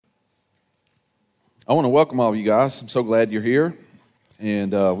I want to welcome all of you guys. I'm so glad you're here.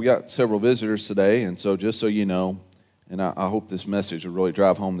 And we got several visitors today. And so just so you know, and I hope this message will really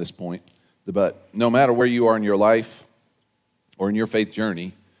drive home this point, but no matter where you are in your life or in your faith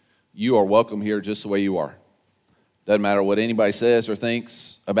journey, you are welcome here just the way you are. Doesn't matter what anybody says or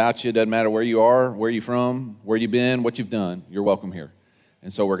thinks about you. Doesn't matter where you are, where you're from, where you've been, what you've done. You're welcome here.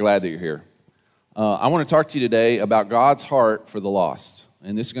 And so we're glad that you're here. I want to talk to you today about God's heart for the lost.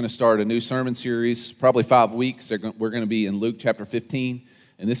 And this is going to start a new sermon series, probably 5 weeks. We're going to be in Luke chapter 15,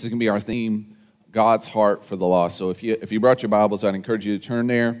 and this is going to be our theme, God's heart for the lost. So if you brought your Bibles, I'd encourage you to turn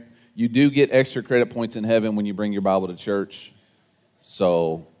there. You do get extra credit points in heaven when you bring your Bible to church,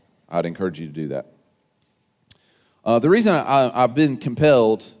 so I'd encourage you to do that. The reason I've been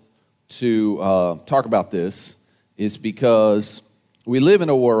compelled to talk about this is because we live in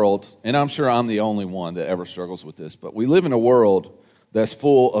a world, and I'm sure I'm the only one that ever struggles with this, but we live in a world that's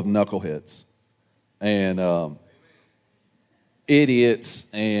full of knuckleheads and idiots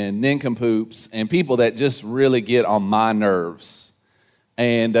and nincompoops and people that just really get on my nerves.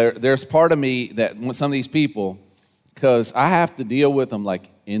 And there's part of me that with some of these people, because I have to deal with them like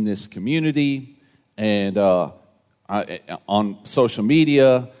in this community and on social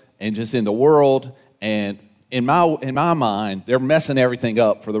media and just in the world. And in my mind, they're messing everything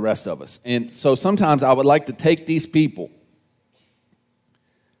up for the rest of us. And so sometimes I would like to take these people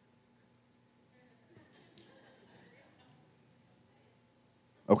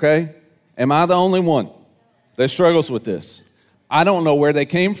okay? Am I the only one that struggles with this? I don't know where they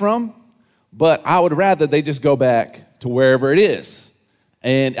came from, but I would rather they just go back to wherever it is.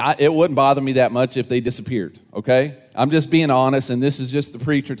 And it wouldn't bother me that much if they disappeared, okay? I'm just being honest, and this is just the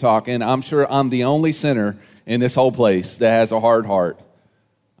preacher talking. I'm sure I'm the only sinner in this whole place that has a hard heart.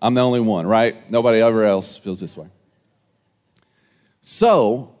 I'm the only one, right? Nobody ever else feels this way.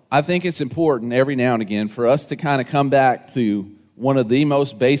 So I think it's important every now and again for us to kind of come back to one of the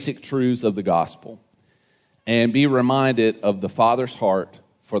most basic truths of the gospel and be reminded of the Father's heart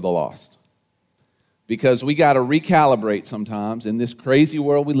for the lost. Because we got to recalibrate sometimes in this crazy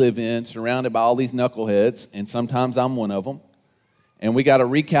world we live in, surrounded by all these knuckleheads, and sometimes I'm one of them. And we got to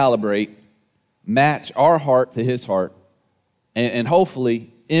recalibrate, match our heart to his heart, and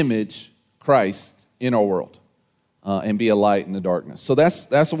hopefully image Christ in our world. And be a light in the darkness. So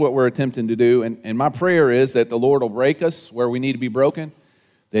that's what we're attempting to do. And my prayer is that the Lord will break us where we need to be broken,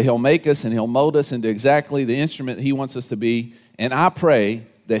 that he'll make us and he'll mold us into exactly the instrument he wants us to be. And I pray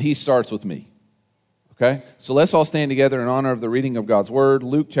that he starts with me. Okay? So let's all stand together in honor of the reading of God's word.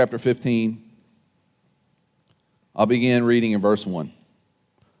 Luke chapter 15. I'll begin reading in verse 1.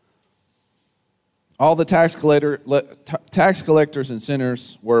 All the tax collectors and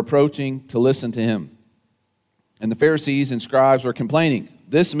sinners were approaching to listen to him. And the Pharisees and scribes were complaining,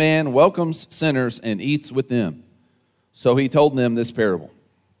 "This man welcomes sinners and eats with them." So he told them this parable.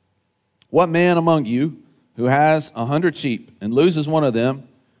 "What man among you who has 100 sheep and loses one of them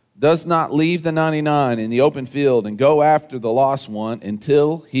does not leave the 99 in the open field and go after the lost one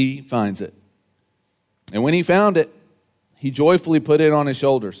until he finds it? And when he found it, he joyfully put it on his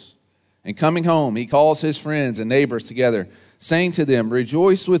shoulders. And coming home, he calls his friends and neighbors together, saying to them,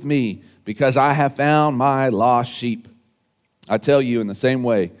 'Rejoice with me, because I have found my lost sheep.' I tell you, in the same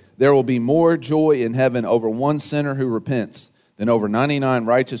way, there will be more joy in heaven over one sinner who repents than over 99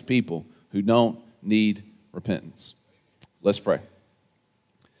 righteous people who don't need repentance." Let's pray.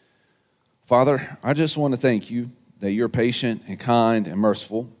 Father, I just want to thank you that you're patient and kind and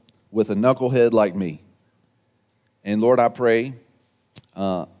merciful with a knucklehead like me. And Lord, I pray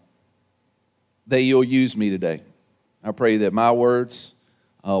that you'll use me today. I pray that my words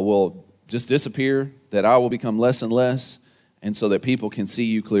will just disappear, that I will become less and less, and so that people can see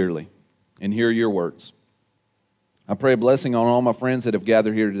you clearly and hear your words. I pray a blessing on all my friends that have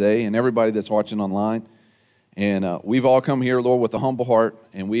gathered here today and everybody that's watching online. And we've all come here, Lord, with a humble heart,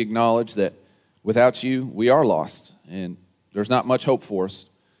 and we acknowledge that without you, we are lost, and there's not much hope for us.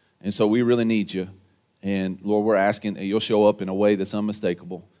 And so we really need you. And Lord, we're asking that you'll show up in a way that's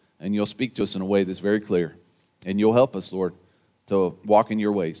unmistakable, and you'll speak to us in a way that's very clear. And you'll help us, Lord, to walk in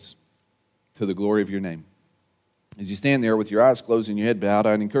your ways, to the glory of your name. As you stand there with your eyes closed and your head bowed,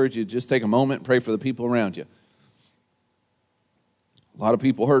 I'd encourage you to just take a moment and pray for the people around you. A lot of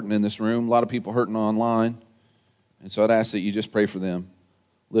people hurting in this room, a lot of people hurting online. And so I'd ask that you just pray for them.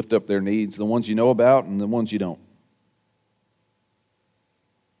 Lift up their needs, the ones you know about and the ones you don't.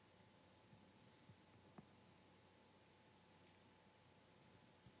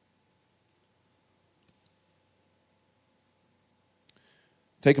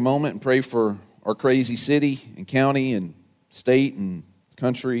 Take a moment and pray for our crazy city and county and state and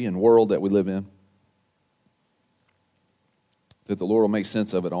country and world that we live in. that the Lord will make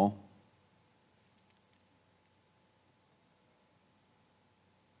sense of it all.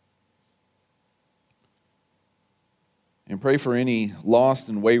 And pray for any lost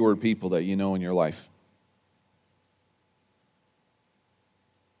and wayward people that you know in your life.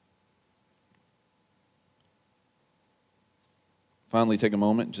 Finally, take a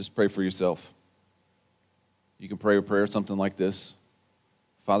moment and just pray for yourself. You can pray a prayer, something like this.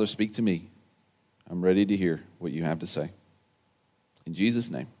 Father, speak to me. I'm ready to hear what you have to say. In Jesus'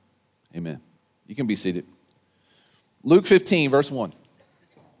 name, amen. You can be seated. Luke 15, verse 1.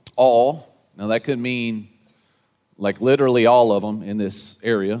 All, now that could mean like literally all of them in this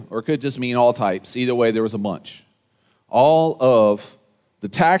area, or it could just mean all types. Either way, there was a bunch. All of the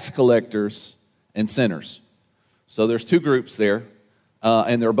tax collectors and sinners. So there's two groups there,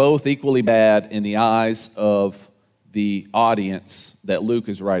 and they're both equally bad in the eyes of the audience that Luke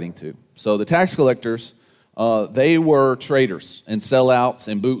is writing to. So the tax collectors, they were traitors and sellouts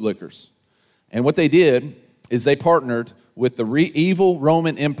and bootlickers. And what they did is they partnered with the evil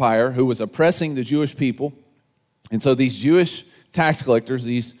Roman Empire who was oppressing the Jewish people. And so these Jewish tax collectors,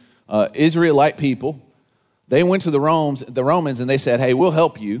 these Israelite people, they went to the Romans and they said, hey, we'll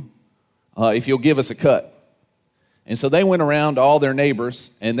help you if you'll give us a cut. And so they went around to all their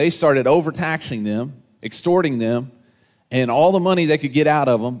neighbors and they started overtaxing them, extorting them, and all the money they could get out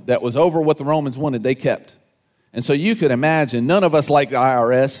of them that was over what the Romans wanted, they kept. And so you could imagine, none of us like the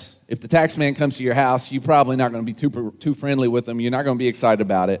IRS. If the tax man comes to your house, you're probably not going to be too friendly with them. You're not going to be excited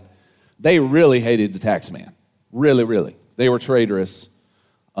about it. They really hated the tax man. Really, really. They were traitorous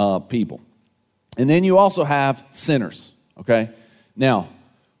people. And then you also have sinners, okay? Now,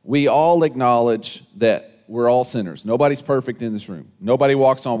 we all acknowledge that we're all sinners. Nobody's perfect in this room. Nobody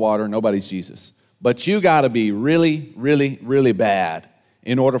walks on water. Nobody's Jesus. But you got to be really, really, really bad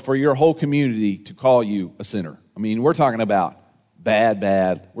in order for your whole community to call you a sinner. I mean, we're talking about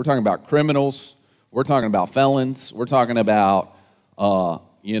bad. We're talking about criminals. We're talking about felons. We're talking about,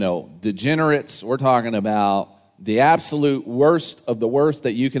 degenerates. We're talking about the absolute worst of the worst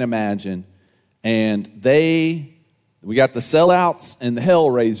that you can imagine. And we got the sellouts and the hell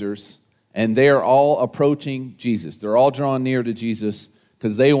raisers, and they're all approaching Jesus. They're all drawing near to Jesus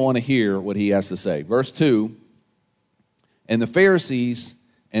because they want to hear what he has to say. Verse 2, and the Pharisees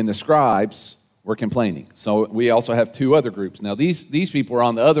and the scribes were complaining. So we also have two other groups. Now, these people are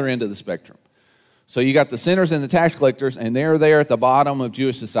on the other end of the spectrum. So you got the sinners and the tax collectors, and they're there at the bottom of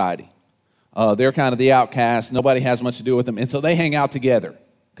Jewish society. They're kind of the outcasts. Nobody has much to do with them. And so they hang out together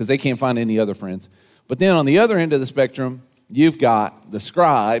because they can't find any other friends. But then on the other end of the spectrum, you've got the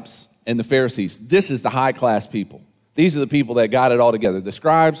scribes and the Pharisees. This is the high-class people. These are the people that got it all together. The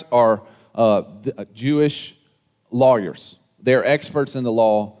scribes are Jewish lawyers. They're experts in the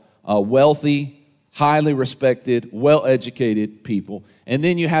law, wealthy, highly respected, well-educated people. And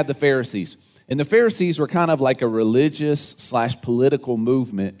then you had the Pharisees. And the Pharisees were kind of like a religious/political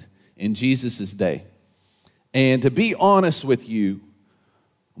movement in Jesus' day. And to be honest with you,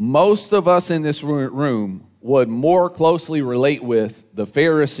 most of us in this room would more closely relate with the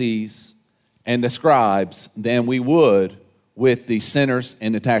Pharisees and the scribes than we would with the sinners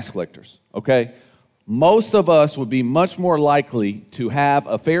and the tax collectors, okay? Most of us would be much more likely to have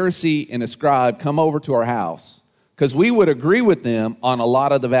a Pharisee and a scribe come over to our house because we would agree with them on a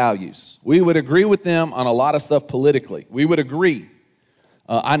lot of the values. We would agree with them on a lot of stuff politically. We would agree.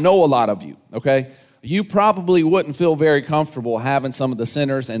 I know a lot of you, okay? You probably wouldn't feel very comfortable having some of the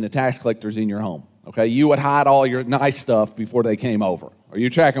sinners and the tax collectors in your home, okay? You would hide all your nice stuff before they came over. Are you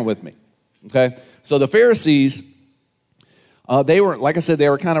tracking with me? Okay? So the Pharisees, they were, like I said, they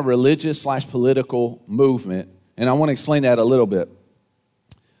were kind of religious/political movement, and I want to explain that a little bit.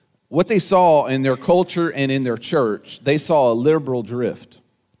 What they saw in their culture and in their church, they saw a liberal drift.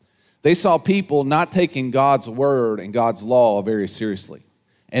 They saw people not taking God's word and God's law very seriously,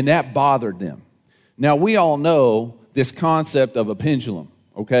 and that bothered them. Now, we all know this concept of a pendulum,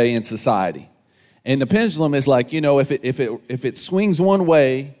 okay, in society. And the pendulum is like, if it swings one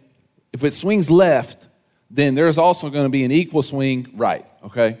way, if it swings left, then there's also going to be an equal swing right,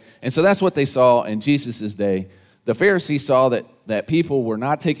 okay? And so that's what they saw in Jesus' day. The Pharisees saw that people were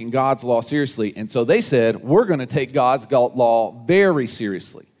not taking God's law seriously, and so they said, we're going to take God's law very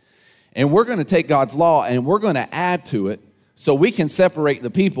seriously. And we're going to take God's law and we're going to add to it so we can separate the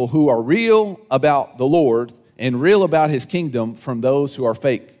people who are real about the Lord and real about his kingdom from those who are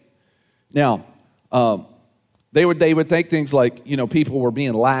fake. Now, they would take things like, people were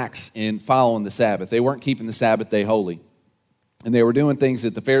being lax in following the Sabbath. They weren't keeping the Sabbath day holy. And they were doing things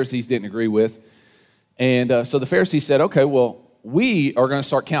that the Pharisees didn't agree with. And so the Pharisees said, okay, well, we are going to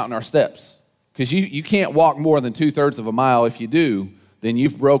start counting our steps. Because you can't walk more than 2/3 of a mile. If you do, then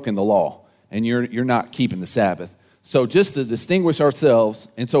you've broken the law, and you're not keeping the Sabbath. So just to distinguish ourselves,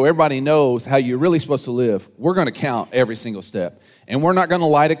 and so everybody knows how you're really supposed to live, we're going to count every single step. And we're not going to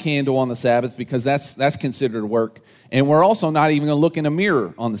light a candle on the Sabbath because that's considered work. And we're also not even going to look in a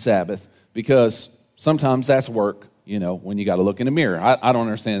mirror on the Sabbath because sometimes that's work, when you got to look in a mirror. I don't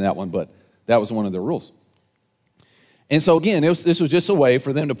understand that one, but that was one of the rules. And so again, this was just a way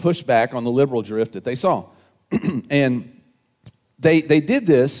for them to push back on the liberal drift that they saw. And they did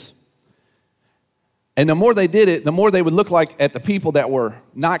this. And the more they did it, the more they would look like at the people that were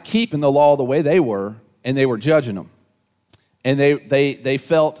not keeping the law the way they were, and they were judging them. And they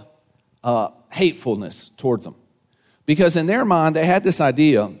felt hatefulness towards them. Because in their mind, they had this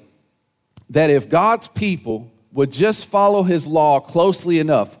idea that if God's people would just follow his law closely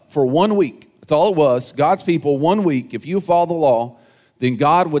enough for 1 week, that's all it was, God's people, 1 week, if you follow the law, then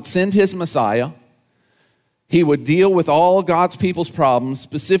God would send his Messiah. He would deal with all God's people's problems,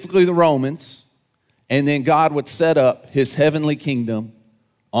 specifically the Romans, and then God would set up his heavenly kingdom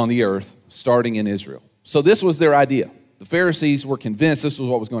on the earth, starting in Israel. So this was their idea. The Pharisees were convinced this was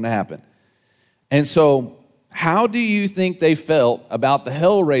what was going to happen. And so how do you think they felt about the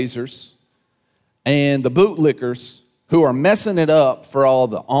hellraisers and the bootlickers who are messing it up for all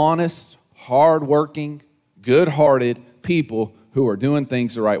the honest, hardworking, good-hearted people who are doing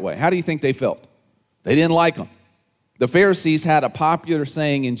things the right way? How do you think they felt? They didn't like them. The Pharisees had a popular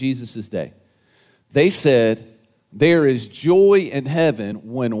saying in Jesus' day. They said, there is joy in heaven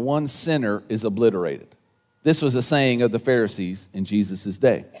when one sinner is obliterated. This was a saying of the Pharisees in Jesus'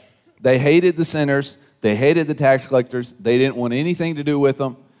 day. They hated the sinners. They hated the tax collectors. They didn't want anything to do with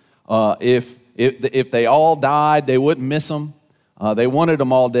them. If they all died, they wouldn't miss them. They wanted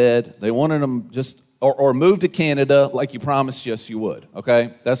them all dead. They wanted them just, or move to Canada like you promised us you would,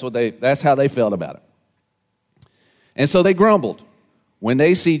 okay? That's how they felt about it. And so they grumbled when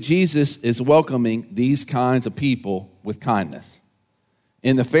they see Jesus is welcoming these kinds of people with kindness.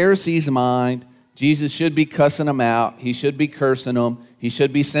 In the Pharisees' mind, Jesus should be cussing them out. He should be cursing them. He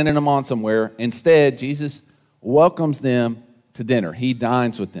should be sending them on somewhere. Instead, Jesus welcomes them to dinner. He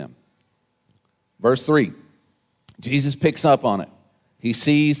dines with them. Verse 3, Jesus picks up on it. He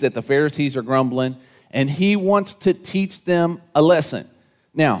sees that the Pharisees are grumbling, and he wants to teach them a lesson.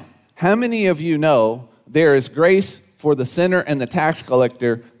 Now, how many of you know there is grace for the sinner and the tax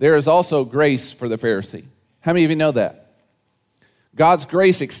collector? There is also grace for the Pharisee. How many of you know that? God's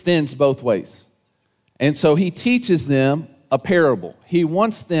grace extends both ways. And so he teaches them a parable. He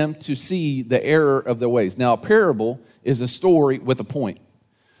wants them to see the error of their ways. Now, a parable is a story with a point.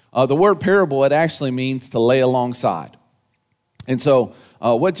 The word parable, it actually means to lay alongside. And so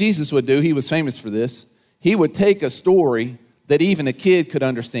what Jesus would do, he was famous for this, he would take a story that even a kid could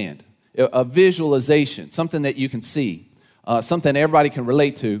understand, a visualization, something that you can see, something everybody can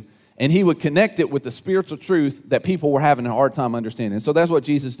relate to, and he would connect it with the spiritual truth that people were having a hard time understanding. So that's what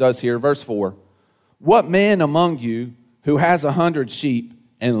Jesus does here. Verse 4, what man among you who has 100 sheep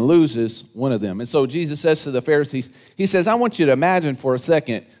and loses one of them? And so Jesus says to the Pharisees, he says, I want you to imagine for a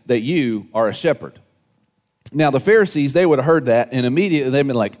second that you are a shepherd. Now, the Pharisees, they would have heard that, and immediately they'd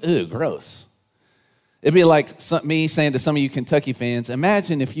been like, ew, gross. It'd be like me saying to some of you Kentucky fans,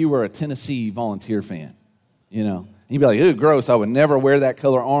 imagine if you were a Tennessee Volunteer fan, You'd be like, ew, gross. I would never wear that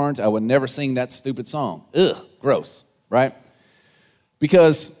color orange. I would never sing that stupid song. Ugh, gross, right?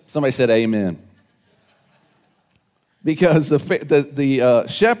 Because, somebody said amen. Because the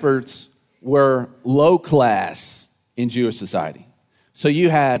shepherds were low class in Jewish society. So you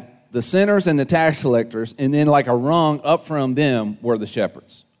had the sinners and the tax collectors, and then like a rung up from them were the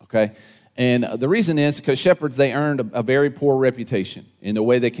shepherds, okay? And the reason is because shepherds, they earned a very poor reputation in the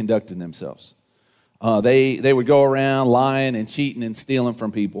way they conducted themselves. They would go around lying and cheating and stealing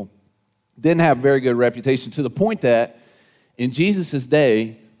from people. Didn't have a very good reputation, to the point that in Jesus'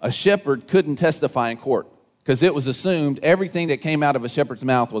 day, a shepherd couldn't testify in court because it was assumed everything that came out of a shepherd's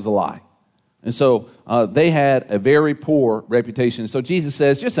mouth was a lie. And so they had a very poor reputation. So Jesus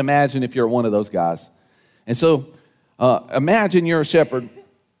says, just imagine if you're one of those guys. And so imagine you're a shepherd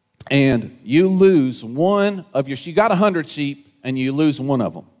and you lose one of your sheep. You got 100 sheep and you lose one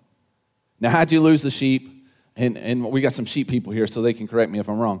of them. Now, how'd you lose the sheep? And we got some sheep people here, so they can correct me if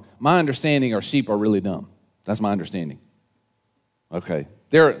I'm wrong. My understanding are sheep are really dumb. That's my understanding. Okay.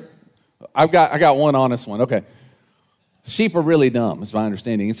 I got one honest one. Okay. Sheep are really dumb, is my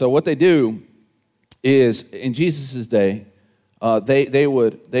understanding. And so what they do is, in Jesus' day, they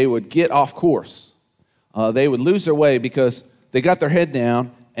would get off course. They would lose their way because they got their head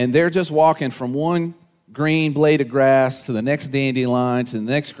down, and they're just walking from one green blade of grass to the next dandelion to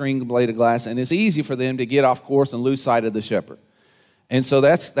the next green blade of grass, and it's easy for them to get off course and lose sight of the shepherd. And so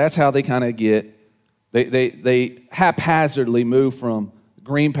that's how they kind of they haphazardly move from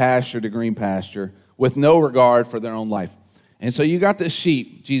green pasture to green pasture with no regard for their own life. And so you got this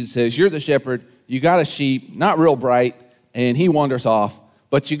sheep. Jesus says, you're the shepherd. You got a sheep, not real bright, and he wanders off,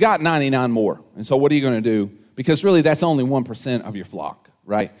 but you got 99 more. And so what are you going to do? Because really that's only 1% of your flock,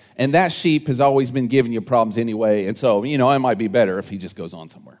 right? And that sheep has always been giving you problems anyway. And so, it might be better if he just goes on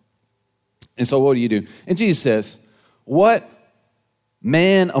somewhere. And so what do you do? And Jesus says, what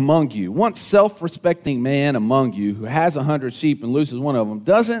man among you, one self-respecting man among you who has 100 sheep and loses one of them,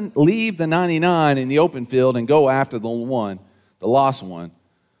 doesn't leave the 99 in the open field and go after the lost one,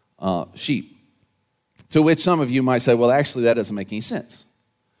 sheep? To which some of you might say, well, actually, that doesn't make any sense.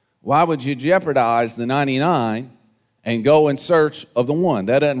 Why would you jeopardize the 99 and go in search of the one?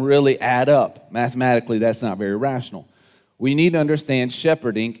 That doesn't really add up. Mathematically, that's not very rational. We need to understand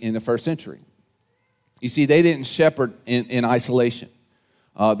shepherding in the first century. You see, they didn't shepherd in isolation.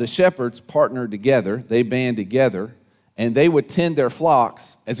 The shepherds partnered together, they band together, and they would tend their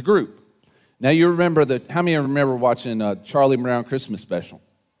flocks as a group. Now you remember how many remember watching Charlie Brown Christmas special?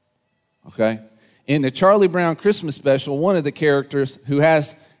 Okay? In the Charlie Brown Christmas special, one of the characters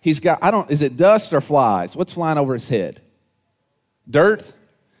he's got, is it dust or flies? What's flying over his head? Dirt?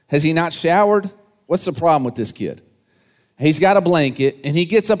 Has he not showered? What's the problem with this kid? He's got a blanket, and he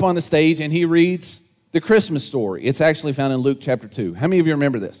gets up on the stage and he reads the Christmas story. It's actually found in Luke chapter 2. How many of you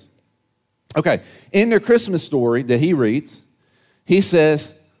remember this? Okay, in the Christmas story that he reads, he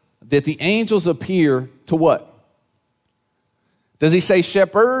says that the angels appear to what? Does he say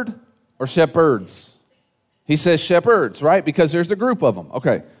shepherd or shepherds? He says shepherds, right? Because there's a group of them.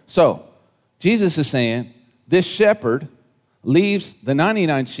 Okay, so Jesus is saying this shepherd leaves the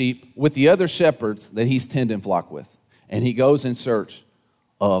 99 sheep with the other shepherds that he's tending flock with, and he goes in search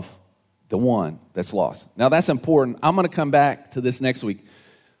of the one that's lost. Now that's important. I'm going to come back to this next week.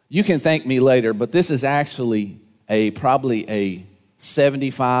 You can thank me later, but this is actually probably a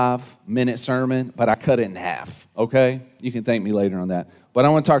 75-minute sermon, but I cut it in half, okay? You can thank me later on that. But I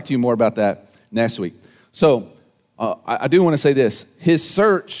want to talk to you more about that next week. So I do want to say this. His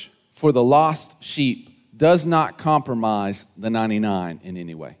search for the lost sheep does not compromise the 99 in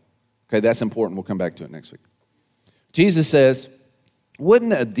any way. Okay, that's important. We'll come back to it next week. Jesus says,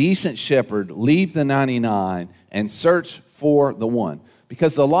 wouldn't a decent shepherd leave the 99 and search for the one?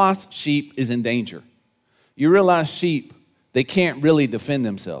 Because the lost sheep is in danger. You realize sheep, they can't really defend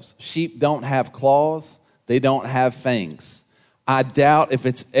themselves. Sheep don't have claws. They don't have fangs. I doubt if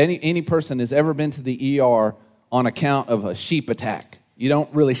it's any person has ever been to the ER on account of a sheep attack. You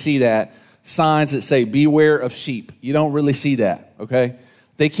don't really see that. Signs that say, beware of sheep. You don't really see that, okay?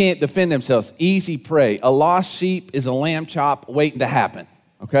 They can't defend themselves. Easy prey. A lost sheep is a lamb chop waiting to happen,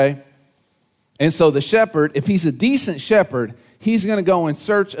 okay? And so the shepherd, if he's a decent shepherd, he's going to go in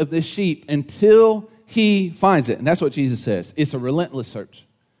search of this sheep until he finds it. And that's what Jesus says. It's a relentless search.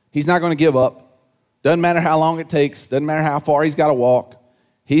 He's not going to give up. Doesn't matter how long it takes. Doesn't matter how far he's got to walk.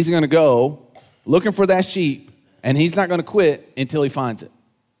 He's going to go looking for that sheep, and he's not going to quit until he finds it.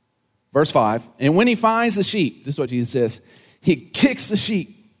 Verse 5, and when he finds the sheep, this is what Jesus says, he kicks the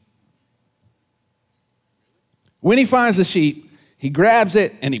sheep. When he finds the sheep, he grabs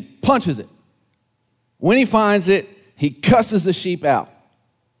it and he punches it. When he finds it, he cusses the sheep out.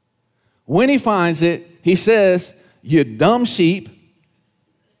 When he finds it, he says, you dumb sheep,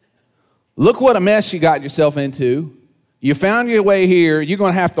 look what a mess you got yourself into. You found your way here. You're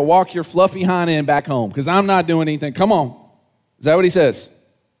going to have to walk your fluffy hind end back home because I'm not doing anything. Come on. Is that what he says?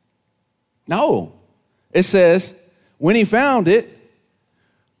 No. It says, when he found it,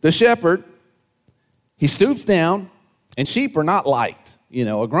 the shepherd, he stoops down, and sheep are not light. You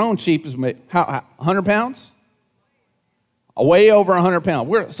know, a grown sheep is 100 pounds? Way over 100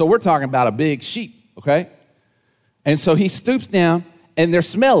 pounds. So we're talking about a big sheep, okay? And so he stoops down, and they're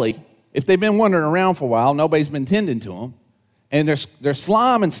smelly. If they've been wandering around for a while, nobody's been tending to them. And there's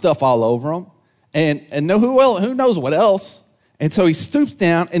slime and stuff all over them. And who knows what else? And so he stoops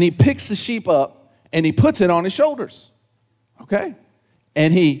down, and he picks the sheep up, and he puts it on his shoulders, okay?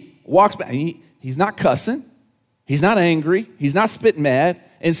 And he walks back. He's not cussing. He's not angry. He's not spitting mad.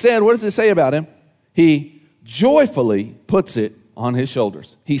 Instead, what does it say about him? He joyfully puts it on his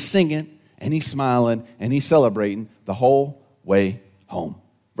shoulders. He's singing, and he's smiling, and he's celebrating the whole way home.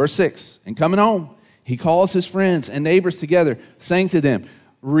 Verse 6, and coming home, he calls his friends and neighbors together, saying to them,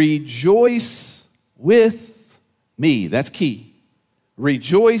 rejoice with me. That's key.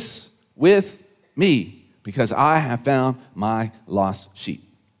 Rejoice with me, because I have found my lost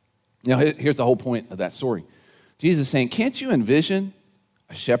sheep. Now, here's the whole point of that story. Jesus is saying, can't you envision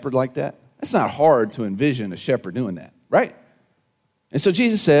a shepherd like that? It's not hard to envision a shepherd doing that, right? And so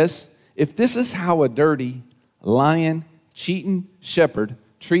Jesus says, if this is how a dirty, lying, cheating shepherd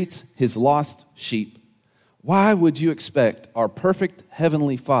treats his lost sheep, why would you expect our perfect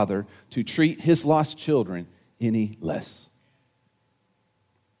heavenly Father to treat his lost children any less?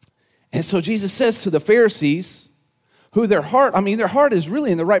 And so Jesus says to the Pharisees, who their heart is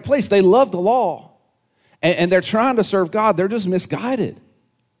really in the right place. They love the law, and they're trying to serve God. They're just misguided.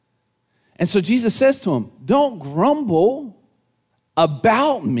 And so Jesus says to them, don't grumble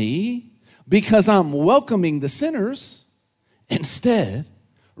about me because I'm welcoming the sinners. Instead,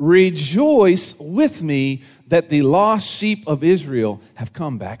 rejoice with me that the lost sheep of Israel have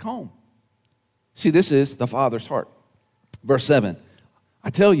come back home. See, this is the Father's heart. Verse 7, I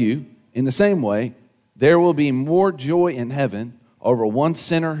tell you, in the same way, there will be more joy in heaven over one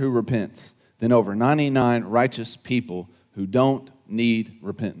sinner who repents than over 99 righteous people who don't need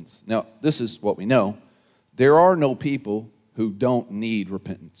repentance. Now, this is what we know. There are no people who don't need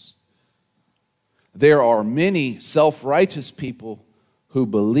repentance. There are many self-righteous people who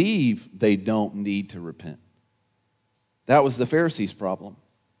believe they don't need to repent. That was the Pharisees' problem.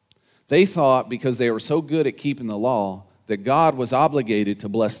 They thought because they were so good at keeping the law that God was obligated to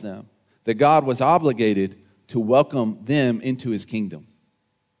bless them, that God was obligated to welcome them into his kingdom.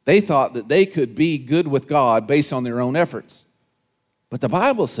 They thought that they could be good with God based on their own efforts. But the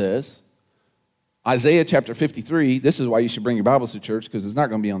Bible says, Isaiah chapter 53, this is why you should bring your Bibles to church because it's not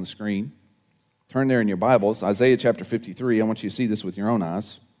going to be on the screen. Turn there in your Bibles, Isaiah chapter 53. I want you to see this with your own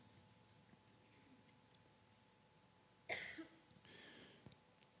eyes.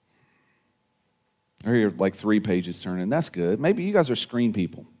 There you're like 3 pages turning. That's good. Maybe you guys are screen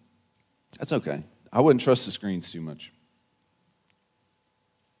people. That's okay. I wouldn't trust the screens too much.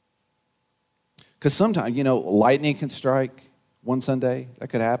 Because sometimes, lightning can strike one Sunday. That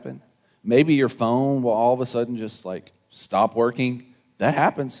could happen. Maybe your phone will all of a sudden just stop working. That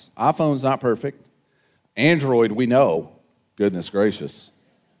happens. iPhone's not perfect. Android, we know. Goodness gracious.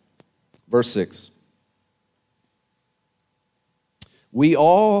 Verse 6. We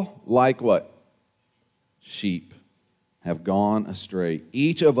all, like what? Sheep have gone astray.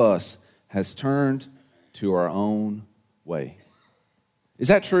 Each of us has turned to our own way. Is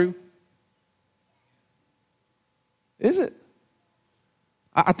that true? Is it?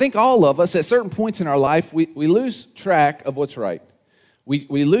 I think all of us, at certain points in our life, we lose track of what's right.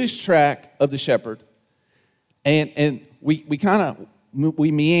 We lose track of the shepherd, and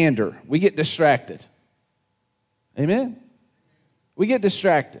we meander. We get distracted. Amen? We get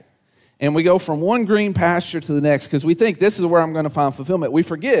distracted. And we go from one green pasture to the next because we think this is where I'm going to find fulfillment. We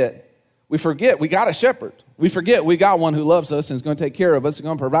forget we got a shepherd. We forget we got one who loves us and is going to take care of us, and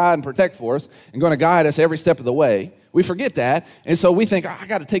going to provide and protect for us, and going to guide us every step of the way. We forget that, and so we think, I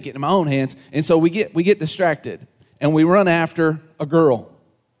got to take it in my own hands. And so we get distracted, and we run after a girl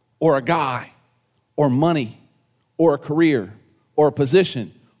or a guy or money or a career or a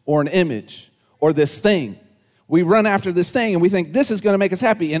position or an image or this thing. We run after this thing, and we think this is going to make us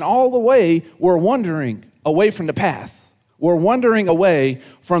happy. And all the way, we're wandering away from the path. We're wandering away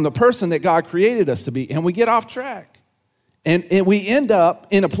from the person that God created us to be, and we get off track. And we end up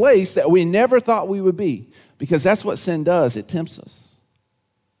in a place that we never thought we would be, because that's what sin does. It tempts us.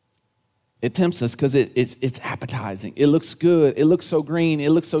 It tempts us because it's appetizing. It looks good. It looks so green.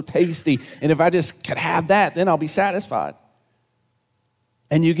 It looks so tasty. And if I just could have that, then I'll be satisfied.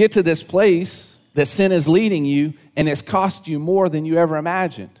 And you get to this place that sin is leading you, and it's cost you more than you ever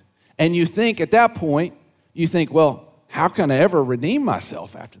imagined. And you think at that point, well, how can I ever redeem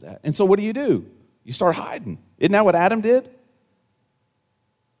myself after that? And so what do? You start hiding. Isn't that what Adam did?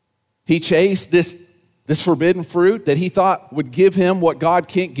 He chased this forbidden fruit that he thought would give him what God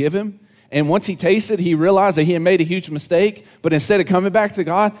can't give him. And once he tasted, he realized that he had made a huge mistake. But instead of coming back to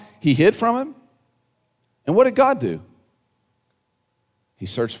God, he hid from him. And what did God do? He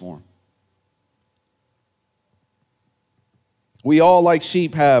searched for him. We all, like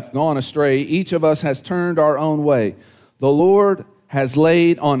sheep, have gone astray. Each of us has turned our own way. The Lord has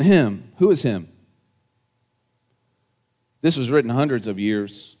laid on him. Who is him? This was written hundreds of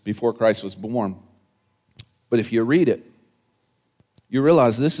years before Christ was born. But if you read it, you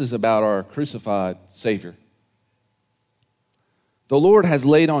realize this is about our crucified Savior. The Lord has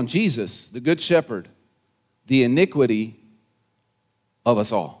laid on Jesus, the Good Shepherd, the iniquity of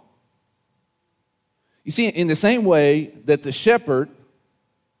us all. You see, in the same way that the shepherd,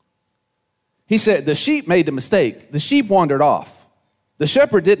 he said the sheep made the mistake. The sheep wandered off. The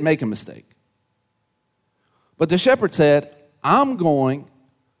shepherd didn't make a mistake. But the shepherd said, I'm going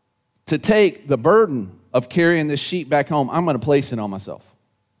to take the burden of carrying this sheep back home. I'm going to place it on myself.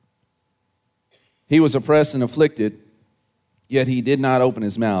 He was oppressed and afflicted, yet he did not open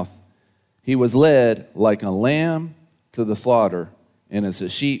his mouth. He was led like a lamb to the slaughter, and as a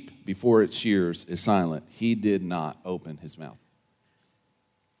sheep before its shears is silent, he did not open his mouth.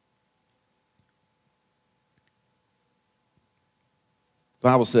 The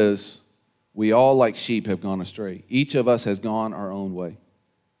Bible says, we all like sheep have gone astray. Each of us has gone our own way.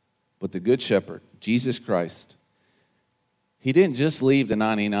 But the good shepherd, Jesus Christ, he didn't just leave the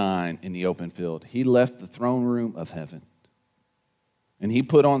 99 in the open field. He left the throne room of heaven. And he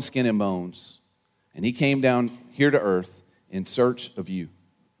put on skin and bones. And he came down here to earth in search of you.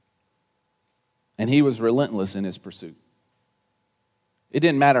 And he was relentless in his pursuit. It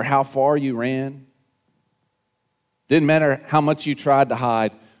didn't matter how far you ran. Didn't matter how much you tried to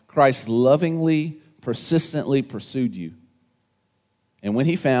hide. Christ lovingly, persistently pursued you. And when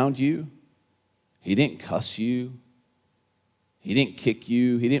he found you, he didn't cuss you. He didn't kick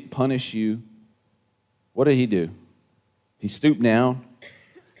you. He didn't punish you. What did he do? He stooped down.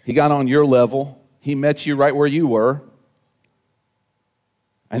 He got on your level. He met you right where you were.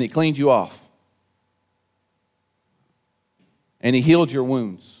 And he cleaned you off. And he healed your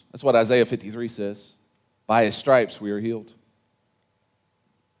wounds. That's what Isaiah 53 says. By his stripes we are healed.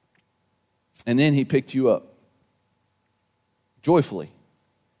 And then he picked you up joyfully.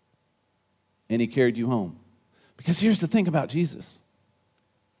 And he carried you home. Because here's the thing about Jesus,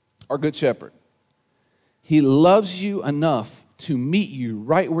 our good shepherd. He loves you enough to meet you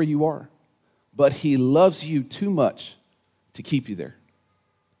right where you are. But he loves you too much to keep you there.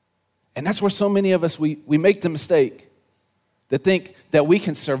 And that's where so many of us, we make the mistake to think that we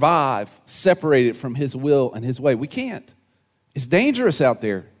can survive separated from his will and his way. We can't. It's dangerous out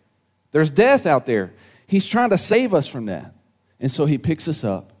there. There's death out there. He's trying to save us from that. And so he picks us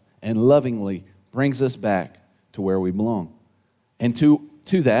up and lovingly brings us back to where we belong. And to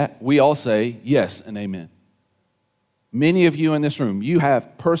that, we all say yes and amen. Many of you in this room, you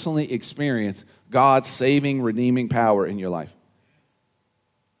have personally experienced God's saving, redeeming power in your life.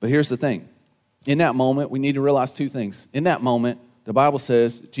 But here's the thing. In that moment, we need to realize two things. In that moment, the Bible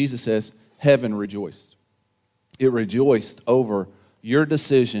says, Jesus says, heaven rejoiced. It rejoiced over your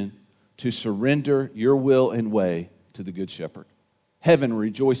decision to surrender your will and way to the Good Shepherd. Heaven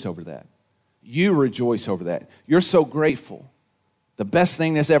rejoiced over that. You rejoice over that. You're so grateful. The best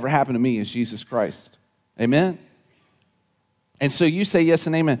thing that's ever happened to me is Jesus Christ. Amen? And so you say yes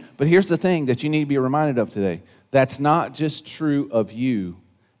and amen. But here's the thing that you need to be reminded of today. That's not just true of you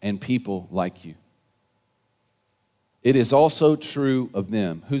and people like you. It is also true of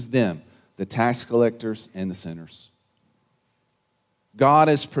them. Who's them? The tax collectors and the sinners. God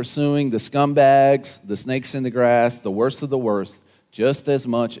is pursuing the scumbags, the snakes in the grass, the worst of the worst, just as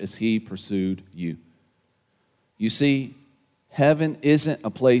much as he pursued you. You see, heaven isn't a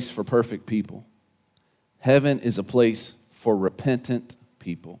place for perfect people. Heaven is a place for repentant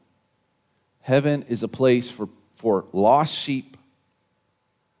people. Heaven is a place for lost sheep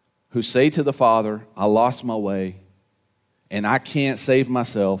who say to the Father, I lost my way and I can't save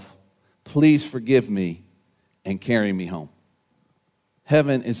myself. Please forgive me and carry me home.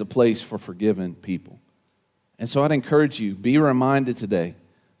 Heaven is a place for forgiven people. And so I'd encourage you, be reminded today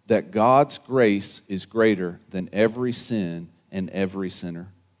that God's grace is greater than every sin and every sinner.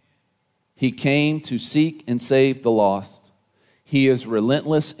 He came to seek and save the lost. He is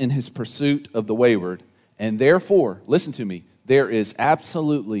relentless in his pursuit of the wayward. And therefore, listen to me, there is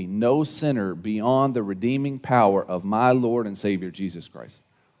absolutely no sinner beyond the redeeming power of my Lord and Savior, Jesus Christ.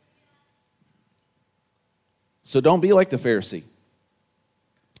 So don't be like the Pharisee.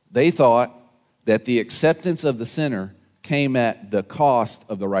 They thought that the acceptance of the sinner came at the cost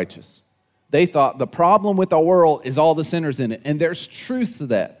of the righteous. They thought the problem with our world is all the sinners in it. And there's truth to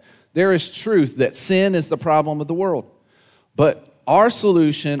that. There is truth that sin is the problem of the world. But our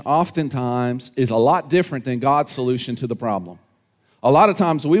solution oftentimes is a lot different than God's solution to the problem. A lot of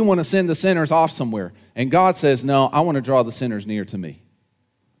times we want to send the sinners off somewhere. And God says, no, I want to draw the sinners near to me.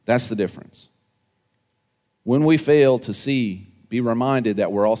 That's the difference. When we fail to see, be reminded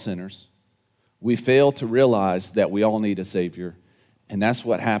that we're all sinners, we fail to realize that we all need a Savior. And that's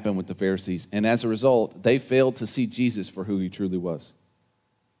what happened with the Pharisees. And as a result, they failed to see Jesus for who he truly was.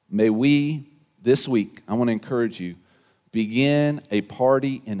 May we, this week, I want to encourage you, begin a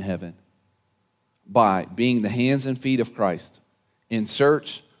party in heaven by being the hands and feet of Christ in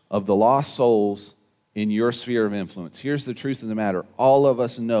search of the lost souls in your sphere of influence. Here's the truth of the matter. All of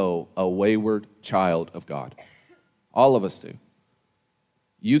us know a wayward child of God. All of us do.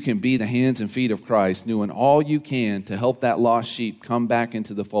 You can be the hands and feet of Christ, doing all you can to help that lost sheep come back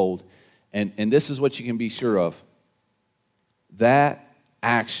into the fold. And this is what you can be sure of. That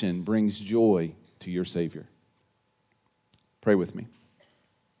action brings joy to your Savior. Pray with me.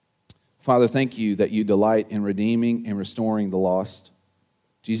 Father, thank you that you delight in redeeming and restoring the lost.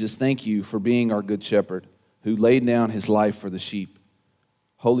 Jesus, thank you for being our good shepherd who laid down his life for the sheep.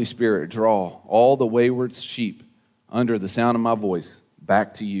 Holy Spirit, draw all the wayward sheep under the sound of my voice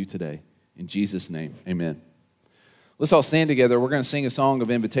back to you today. In Jesus' name, amen. Let's all stand together. We're going to sing a song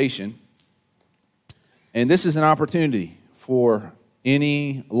of invitation. And this is an opportunity for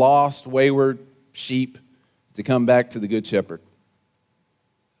any lost, wayward sheep to come back to the Good Shepherd.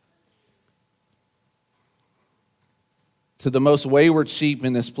 To the most wayward sheep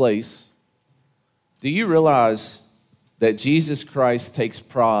in this place, do you realize that Jesus Christ takes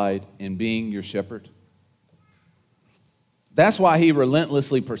pride in being your shepherd? That's why he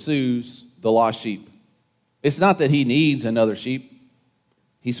relentlessly pursues the lost sheep. It's not that he needs another sheep.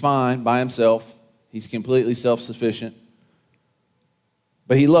 He's fine by himself. He's completely self-sufficient.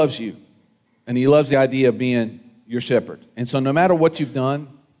 But he loves you, and he loves the idea of being your shepherd. And so no matter what you've done,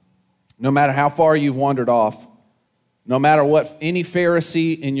 no matter how far you've wandered off, no matter what any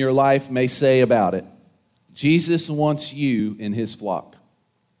Pharisee in your life may say about it, Jesus wants you in his flock.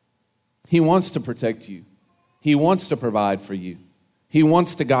 He wants to protect you. He wants to provide for you. He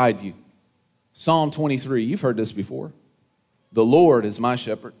wants to guide you. Psalm 23, you've heard this before. The Lord is my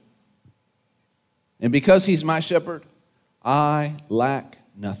shepherd. And because he's my shepherd, I lack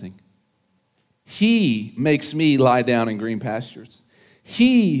nothing. He makes me lie down in green pastures.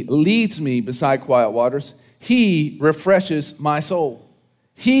 He leads me beside quiet waters. He refreshes my soul.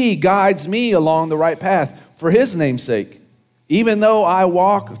 He guides me along the right path for his name's sake. Even though I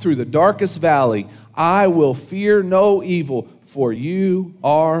walk through the darkest valley, I will fear no evil, for you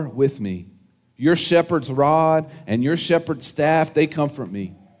are with me. Your shepherd's rod and your shepherd's staff, they comfort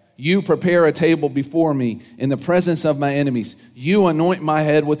me. You prepare a table before me in the presence of my enemies. You anoint my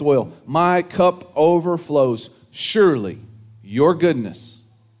head with oil. My cup overflows. Surely your goodness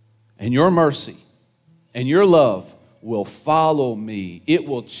and your mercy and your love will follow me. It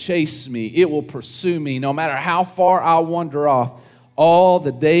will chase me. It will pursue me no matter how far I wander off all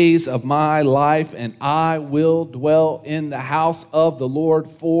the days of my life, and I will dwell in the house of the Lord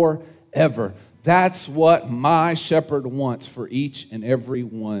forever. That's what my shepherd wants for each and every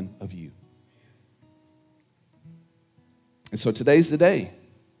one of you. And so today's the day.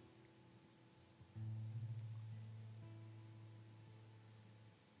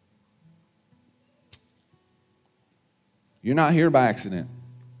 You're not here by accident.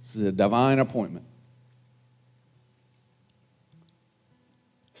 This is a divine appointment.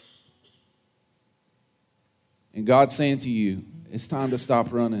 And God's saying to you, it's time to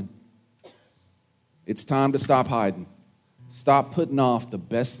stop running. It's time to stop hiding. Stop putting off the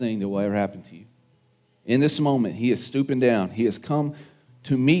best thing that will ever happen to you. In this moment, he is stooping down. He has come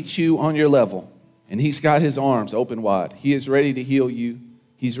to meet you on your level, and he's got his arms open wide. He is ready to heal you.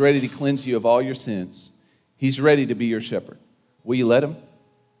 He's ready to cleanse you of all your sins. He's ready to be your shepherd. Will you let him?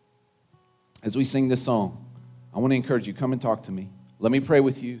 As we sing this song, I want to encourage you, come and talk to me. Let me pray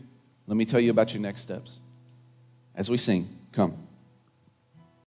with you. Let me tell you about your next steps. As we sing, come.